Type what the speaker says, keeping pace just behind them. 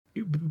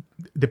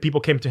the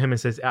people came to him and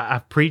says,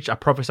 I've preached, I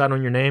prophesied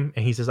on your name.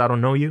 And he says, I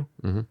don't know you.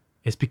 Mm-hmm.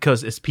 It's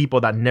because it's people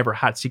that never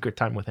had secret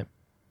time with him.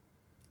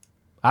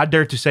 I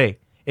dare to say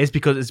it's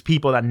because it's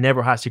people that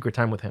never had secret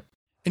time with him.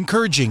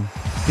 Encouraging,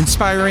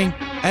 inspiring,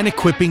 and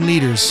equipping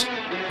leaders.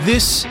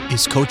 This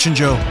is Coach and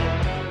Joe.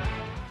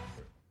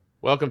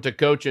 Welcome to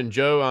Coach and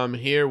Joe. I'm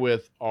here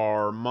with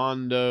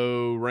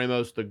Armando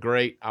Ramos the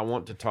Great. I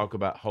want to talk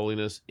about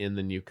holiness in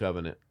the New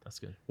Covenant. That's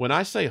good. When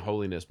I say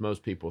holiness,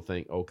 most people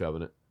think Old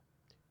Covenant.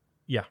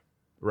 Yeah.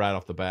 Right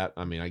off the bat.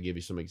 I mean, I give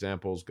you some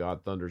examples.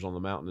 God thunders on the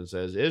mountain and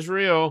says,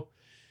 Israel,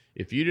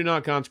 if you do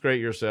not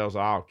consecrate yourselves,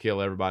 I'll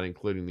kill everybody,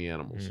 including the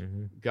animals.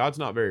 Mm-hmm. God's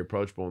not very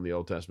approachable in the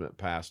Old Testament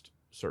past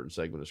a certain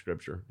segment of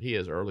Scripture. He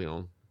is early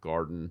on,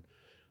 Garden,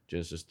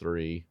 Genesis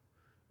 3.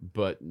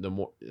 But the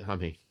more,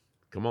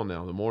 come on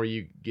now, the more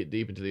you get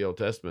deep into the Old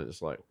Testament,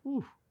 it's like,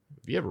 whew.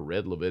 Have you ever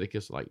read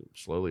Leviticus, like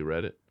slowly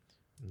read it?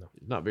 No.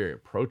 It's not very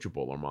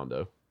approachable,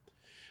 Armando.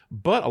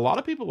 But a lot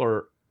of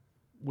people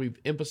we've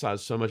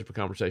emphasized so much of a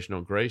conversation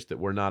on grace that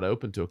we're not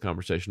open to a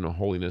conversation on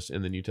holiness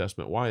in the New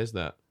Testament. Why is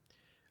that?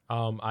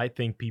 I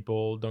think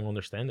people don't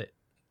understand it,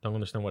 don't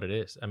understand what it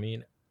is. I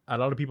mean, a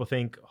lot of people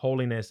think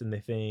holiness and they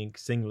think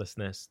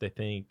sinlessness. They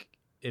think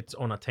it's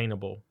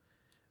unattainable.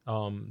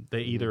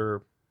 They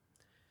either,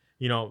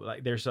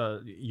 like there's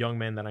a young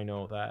man that I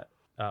know that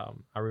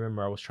I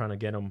remember I was trying to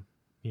get him,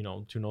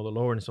 to know the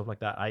Lord and stuff like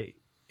that.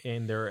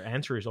 And their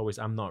answer is always,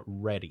 I'm not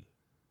ready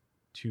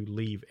to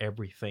leave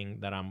everything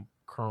that I'm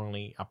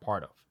currently a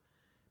part of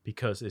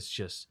because it's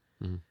just,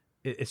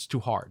 it's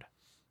too hard.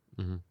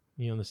 Mm-hmm.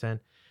 You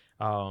understand?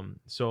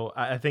 So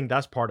I think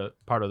that's part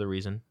of the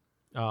reason.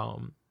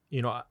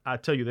 I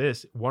tell you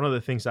this, one of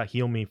the things that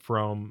healed me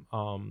from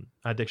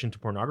addiction to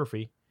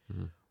pornography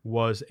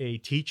was a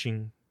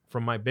teaching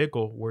from Mike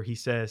Bickle where he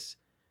says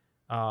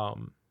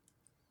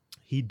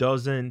he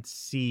doesn't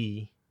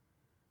see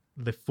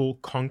the full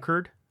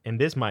conquered, and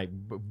this might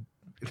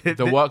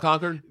the what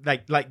conquered?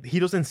 Like he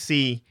doesn't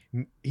see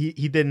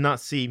he did not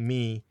see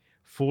me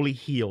fully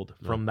healed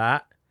from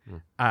that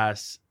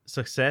as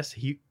success.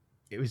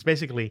 It was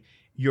basically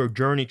your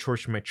journey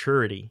towards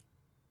maturity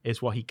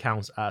is what he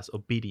counts as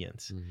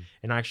obedience,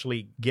 and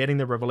actually getting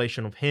the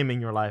revelation of him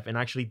in your life and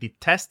actually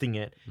detesting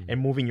it and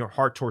moving your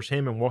heart towards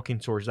him and walking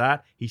towards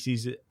that. He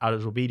sees it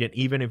as obedient,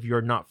 even if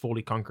you're not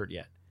fully conquered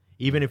yet,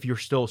 even if you're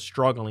still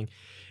struggling.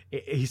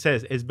 He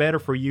says it's better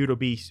for you to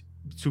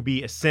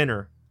be a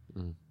sinner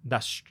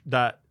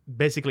that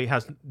basically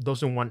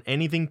doesn't want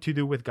anything to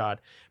do with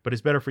God, but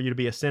it's better for you to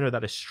be a sinner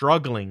that is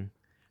struggling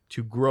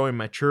to grow in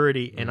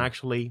maturity and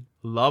actually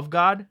love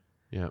God.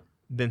 Yeah.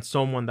 Than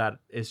someone that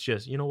is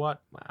just,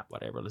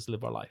 whatever, let's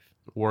live our life.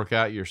 Work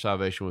out your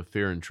salvation with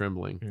fear and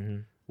trembling. Mm-hmm.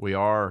 We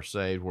are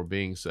saved. We're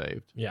being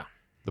saved. Yeah.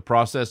 The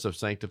process of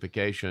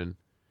sanctification,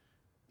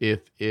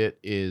 if it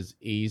is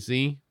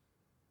easy,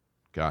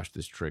 gosh,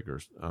 this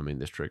triggers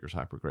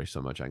hyper grace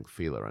so much I can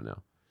feel it right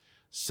now.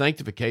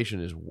 Sanctification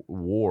is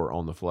war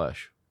on the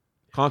flesh.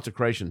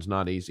 Consecration is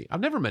not easy.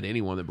 I've never met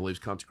anyone that believes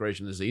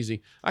consecration is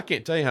easy. I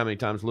can't tell you how many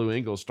times Lou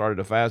Engle started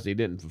a fast, he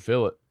didn't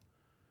fulfill it.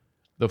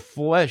 The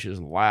flesh is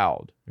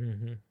loud.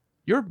 Mm-hmm.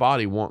 Your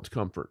body wants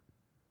comfort.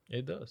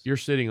 It does. You're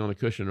sitting on a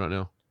cushion right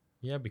now.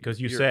 Yeah,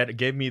 because you said it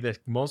gave me the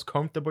most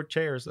comfortable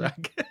chairs.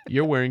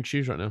 You're wearing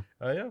shoes right now.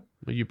 Oh, yeah.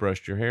 You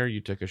brushed your hair.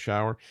 You took a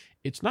shower.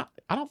 It's not,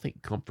 I don't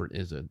think comfort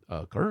is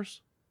a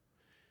curse.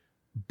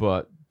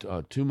 But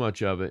too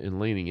much of it and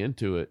leaning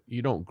into it,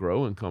 you don't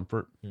grow in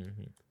comfort.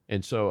 Mm-hmm.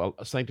 And so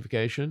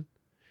sanctification,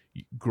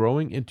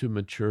 growing into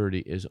maturity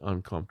is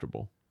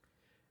uncomfortable.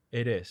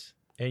 It is.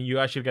 And you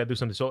actually got to do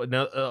something. So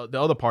now, the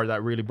other part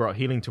that really brought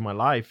healing to my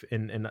life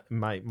and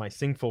my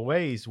sinful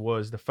ways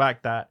was the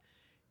fact that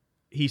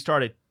he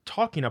started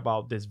talking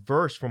about this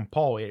verse from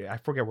Paul. I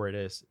forget where it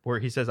is, where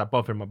he says, I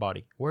buffet my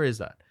body. Where is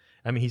that?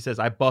 I mean, he says,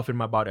 I buffet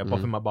my body. I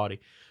buffet my body.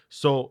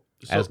 So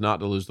as not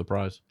to lose the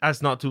prize.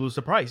 As not to lose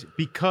the prize.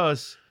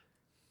 Because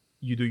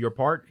you do your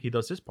part, he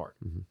does his part.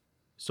 Mm-hmm.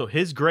 So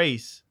his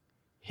grace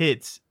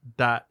hits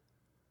that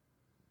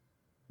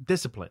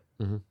discipline.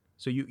 Mm-hmm.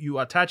 So you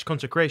attach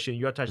consecration,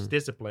 you attach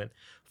discipline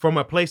from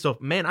a place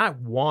of, man, I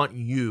want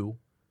you,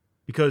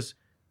 because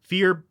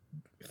fear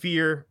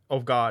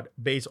of God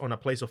based on a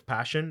place of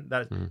passion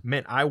that,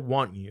 man, I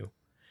want you,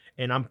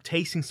 and I'm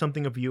tasting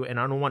something of you, and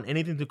I don't want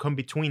anything to come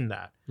between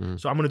that.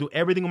 So I'm going to do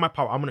everything in my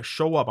power. I'm going to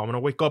show up. I'm going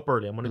to wake up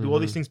early. I'm going to do all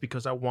these things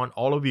because I want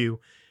all of you,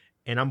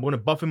 and I'm going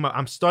to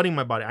I'm studying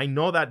my body. I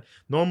know that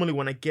normally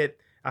when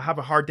I have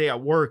a hard day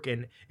at work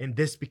and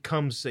this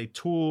becomes a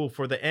tool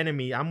for the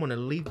enemy, I'm going to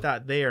leave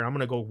that there. I'm going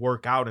to go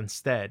work out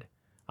instead.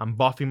 I'm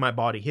buffing my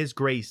body. His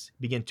grace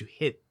began to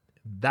hit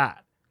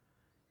that.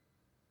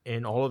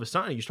 And all of a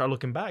sudden, you start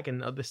looking back,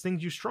 and the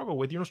things you struggle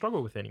with, you don't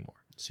struggle with anymore.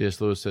 C.S.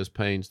 Lewis says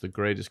pain's the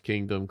greatest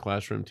kingdom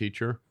classroom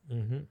teacher.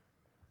 Mm-hmm.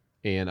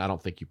 And I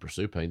don't think you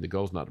pursue pain. The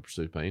goal is not to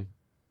pursue pain.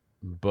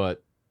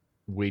 But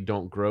we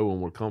don't grow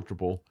when we're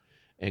comfortable,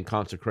 and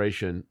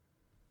consecration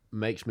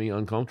makes me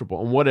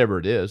uncomfortable. And whatever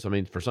it is, I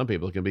mean, for some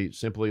people, it can be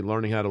simply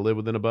learning how to live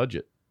within a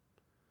budget,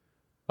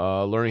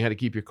 learning how to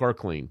keep your car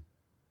clean.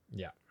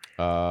 Yeah.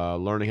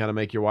 learning how to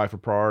make your wife a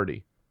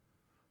priority,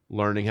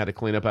 learning how to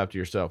clean up after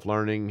yourself,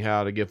 learning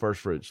how to give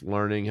first fruits,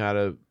 learning how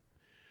to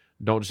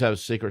don't just have a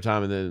secret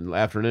time and then in the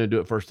afternoon do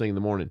it first thing in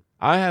the morning.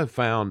 I have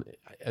found,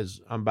 as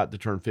I'm about to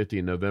turn 50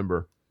 in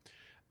November,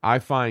 I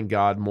find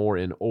God more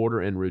in order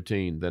and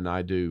routine than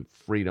I do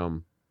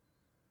freedom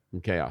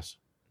and chaos.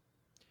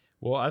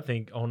 Well, I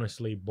think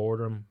honestly,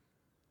 boredom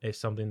is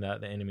something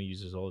that the enemy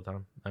uses all the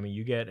time. I mean,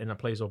 you get in a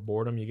place of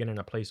boredom, you get in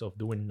a place of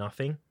doing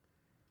nothing,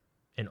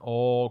 and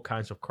all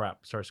kinds of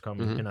crap starts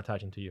coming and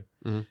attaching to you.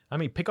 Mm-hmm. I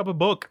mean, pick up a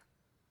book.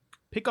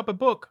 Pick up a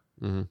book.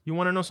 Mm-hmm. You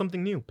want to know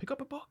something new? Pick up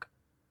a book.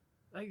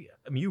 I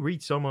mean, you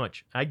read so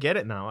much. I get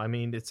it now. I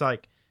mean, it's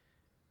like,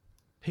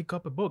 pick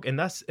up a book. And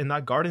that's in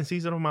that garden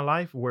season of my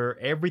life where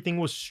everything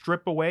was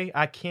stripped away.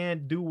 I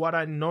can't do what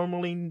I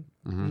normally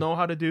know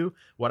how to do,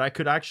 what I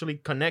could actually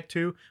connect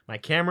to. My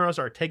cameras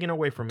are taken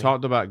away from me.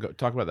 Talk about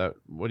that.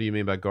 What do you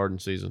mean by garden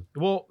season?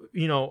 Well,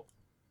 you know,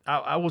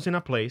 I was in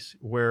a place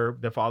where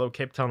the Father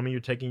kept telling me,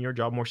 you're taking your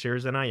job more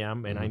serious than I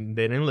am. And I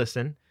didn't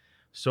listen.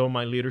 So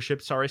my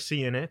leadership started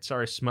seeing it,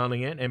 started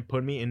smelling it, and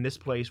put me in this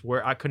place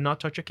where I could not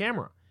touch a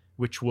camera,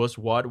 which was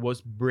what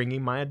was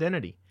bringing my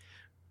identity.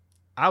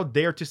 Out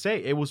there to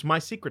say it was my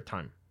secret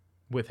time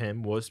with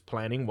him, was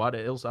planning what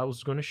else I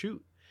was going to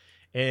shoot.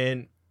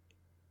 And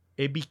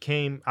it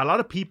became, a lot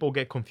of people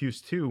get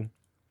confused too,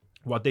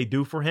 what they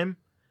do for him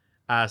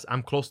as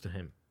I'm close to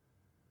him.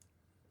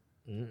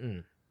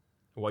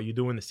 What you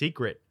do in the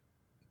secret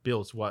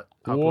builds how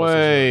close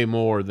way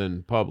more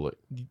than public.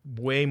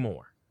 Way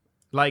more.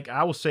 Like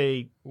I will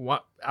say a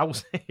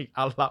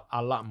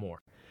lot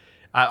more.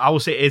 I will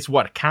say it's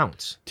what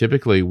counts.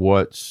 Typically,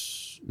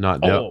 what's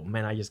not dealt. Oh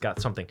man, I just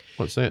got something.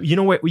 What's that? You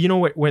know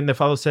what? When the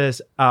Father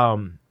says,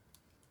 the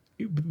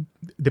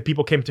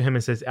people came to him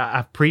and says,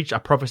 "I've preached, I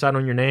prophesied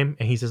on your name,"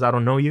 and he says, "I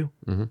don't know you."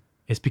 Mm-hmm.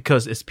 It's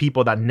because it's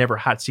people that never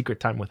had secret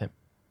time with him.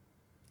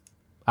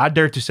 I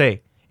dare to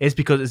say it's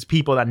because it's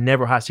people that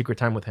never had secret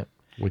time with him.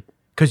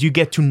 Because you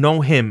get to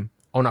know him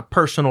on a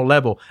personal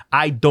level.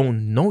 I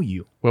don't know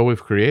you. Well,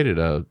 we've created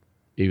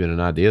even an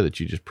idea that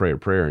you just pray a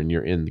prayer and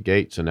you're in the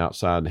gates and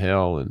outside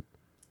hell, and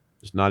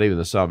it's not even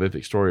the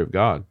salvific story of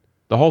God.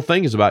 The whole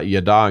thing is about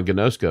yada and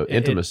gnosko,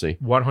 intimacy.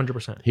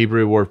 100%.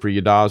 Hebrew word for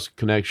yada is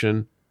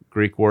connection.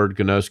 Greek word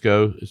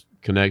gnosko is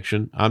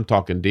connection. I'm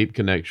talking deep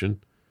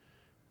connection.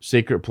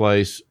 Secret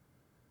place.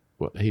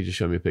 Well, he just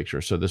showed me a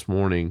picture. So this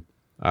morning,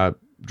 I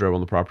drove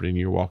on the property and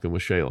you're walking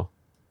with Shayla.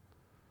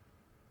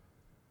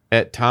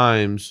 At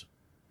times,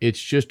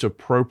 it's just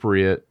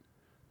appropriate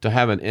to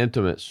have an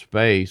intimate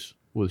space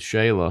with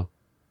Shayla.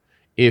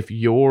 If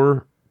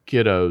your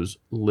kiddos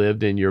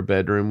lived in your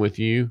bedroom with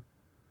you,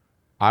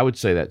 I would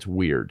say that's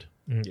weird.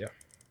 Yeah.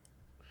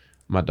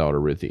 My daughter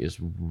Ruthie is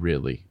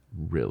really,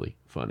 really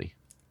funny.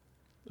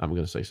 I'm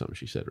going to say something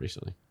she said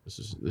recently.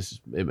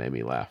 It made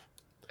me laugh.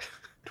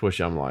 To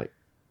which I'm like,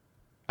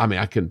 I mean,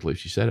 I couldn't believe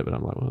she said it, but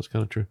I'm like, well, it's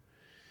kind of true.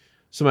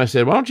 Somebody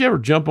said, why don't you ever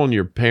jump on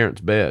your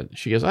parents' bed?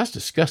 She goes, that's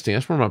disgusting.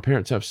 That's where my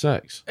parents have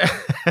sex.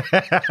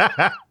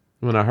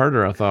 When I heard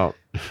her, I thought,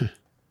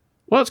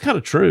 well, it's kind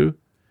of true.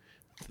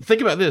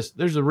 Think about this.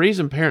 There's a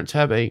reason parents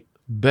have a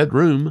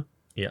bedroom.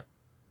 Yeah.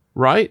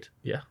 Right?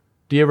 Yeah.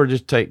 Do you ever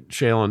just take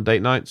Shayla on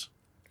date nights?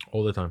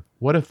 All the time.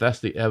 What if that's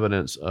the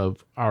evidence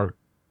of our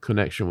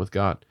connection with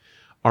God?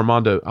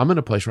 Armando, I'm in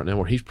a place right now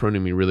where he's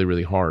pruning me really,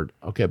 really hard.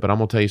 Okay, but I'm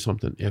going to tell you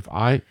something. If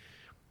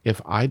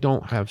I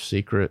don't have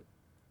secret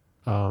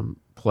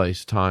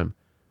place, time,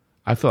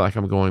 I feel like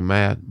I'm going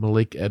mad.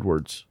 Malik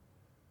Edwards,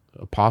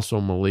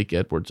 Apostle Malik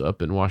Edwards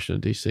up in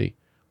Washington, D.C.,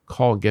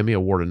 called and gave me a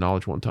word of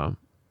knowledge one time.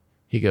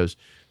 He goes,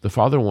 the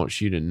Father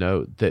wants you to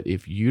know that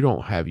if you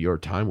don't have your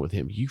time with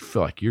him, you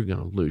feel like you're going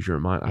to lose your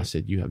mind. I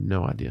said, you have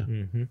no idea.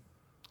 Mm-hmm.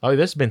 Oh,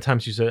 there's been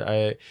times you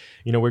said,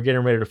 we're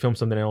getting ready to film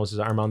something else.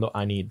 Armando,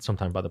 I need some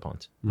time by the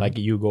ponds. Mm-hmm. Like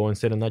you go and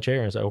sit in that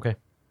chair and say, okay,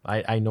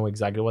 I know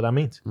exactly what that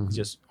means. Mm-hmm. It's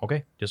just,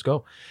 okay, just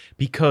go.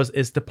 Because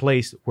it's the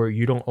place where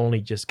you don't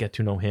only just get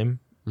to know him,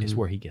 mm-hmm. it's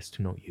where he gets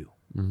to know you.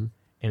 Mm-hmm.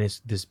 And it's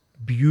this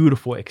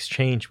beautiful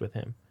exchange with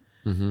him.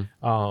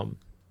 Mm-hmm.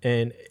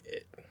 And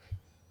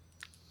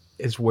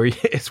it's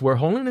where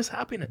holiness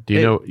happening.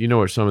 Do you know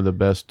what some of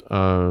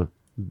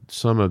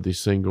the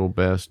single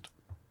best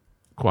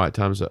quiet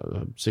times,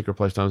 secret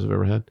place times I've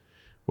ever had,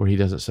 where he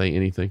doesn't say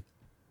anything?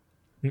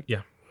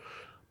 Yeah.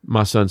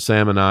 My son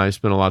Sam and I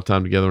spent a lot of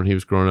time together when he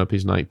was growing up.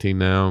 He's 19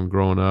 now and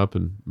growing up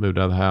and moved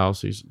out of the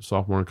house. He's a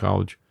sophomore in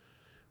college.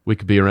 We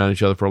could be around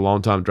each other for a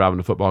long time, driving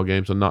to football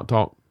games and not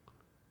talk.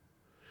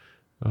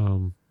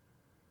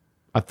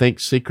 I think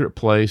secret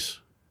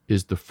place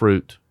is the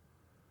fruit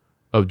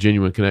of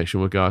genuine connection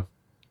with God.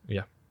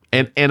 Yeah.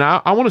 And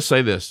I want to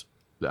say this.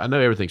 I know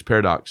everything's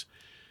paradox.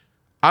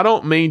 I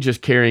don't mean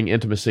just carrying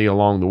intimacy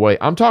along the way.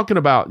 I'm talking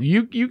about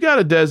you got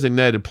a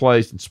designated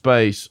place and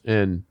space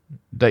and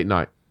date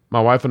night. My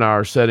wife and I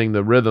are setting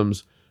the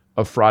rhythms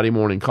of Friday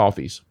morning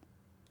coffees.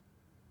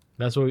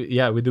 That's what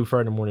we do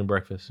Friday morning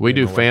breakfast. We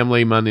do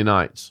family Monday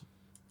nights.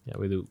 Yeah,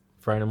 we do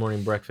Friday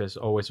morning breakfast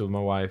always with my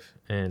wife.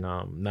 And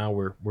now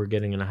we're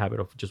getting in a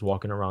habit of just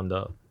walking around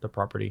the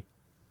property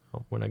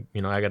when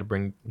I got to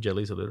bring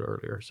jellies a little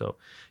earlier. So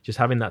just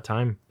having that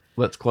time.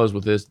 Let's close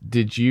with this.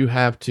 Did you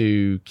have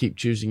to keep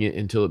choosing it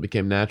until it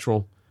became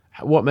natural?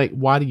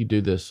 Why do you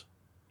do this?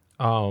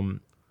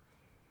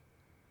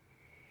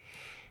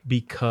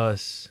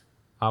 Because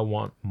I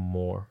want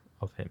more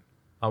of him.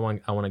 I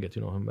want to get to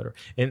know him better.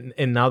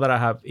 And now that I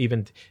have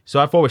so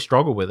I've always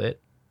struggled with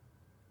it,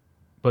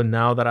 but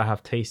now that I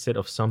have tasted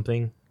of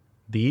something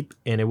deep,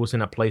 and it was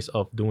in a place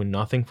of doing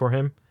nothing for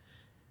him,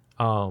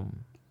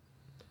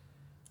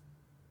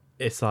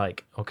 it's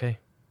like, okay.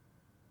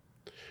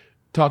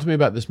 Talk to me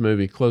about this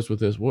movie. Close with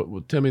this.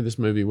 Tell me this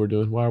movie we're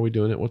doing. Why are we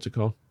doing it? What's it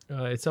called?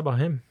 It's about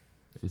him.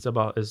 It's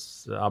about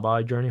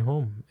a journey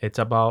home. It's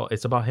about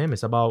him.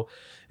 It's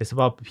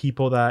about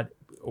people that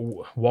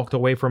walked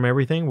away from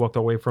everything, walked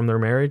away from their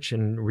marriage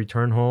and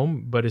returned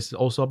home. But it's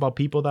also about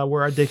people that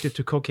were addicted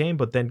to cocaine,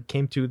 but then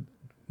came to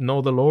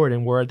know the Lord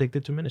and were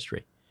addicted to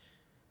ministry.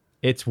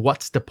 It's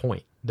what's the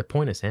point? The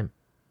point is him.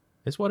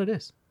 It's what it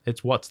is.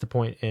 It's what's the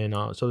point. And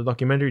so the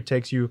documentary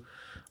takes you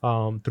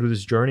through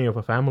this journey of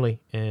a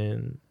family,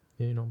 and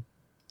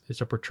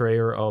it's a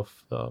portrayer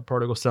of the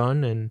prodigal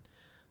son and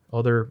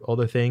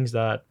other things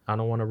that I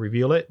don't want to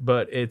reveal it,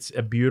 but it's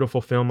a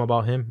beautiful film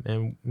about him.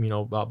 And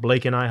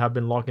Blake and I have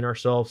been locking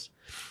ourselves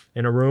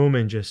in a room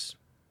and just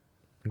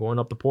going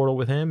up the portal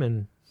with him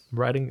and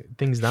writing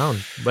things down.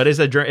 But it's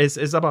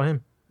about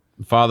him.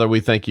 Father, we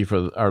thank you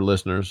for our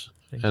listeners,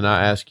 and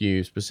I ask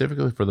you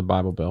specifically for the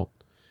Bible Belt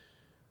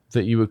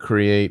that you would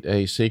create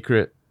a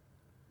secret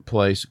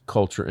place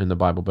culture in the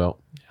Bible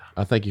Belt. Yeah.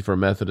 I thank you for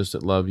Methodists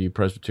that love you,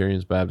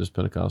 Presbyterians, Baptists,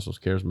 Pentecostals,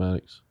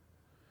 Charismatics,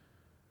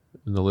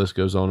 and the list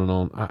goes on and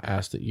on. I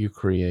ask that you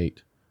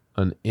create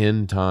an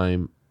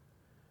end-time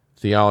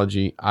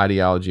theology,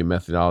 ideology, and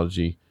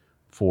methodology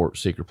for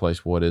Secret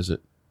Place. What is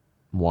it?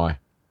 Why?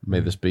 May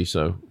this be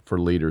so for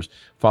leaders.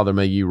 Father,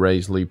 may you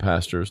raise lead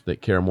pastors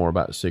that care more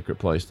about the Secret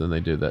Place than they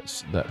do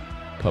that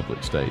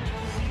public stage.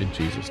 In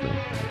Jesus' name.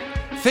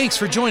 Thanks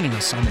for joining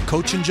us on the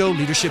Coach and Joe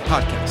Leadership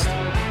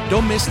Podcast.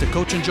 Don't miss the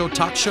Coach and Joe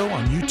Talk Show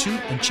on YouTube,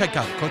 and check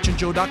out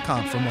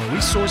coachandjoe.com for more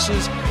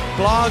resources,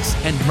 blogs,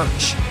 and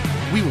merch.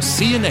 We will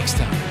see you next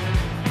time.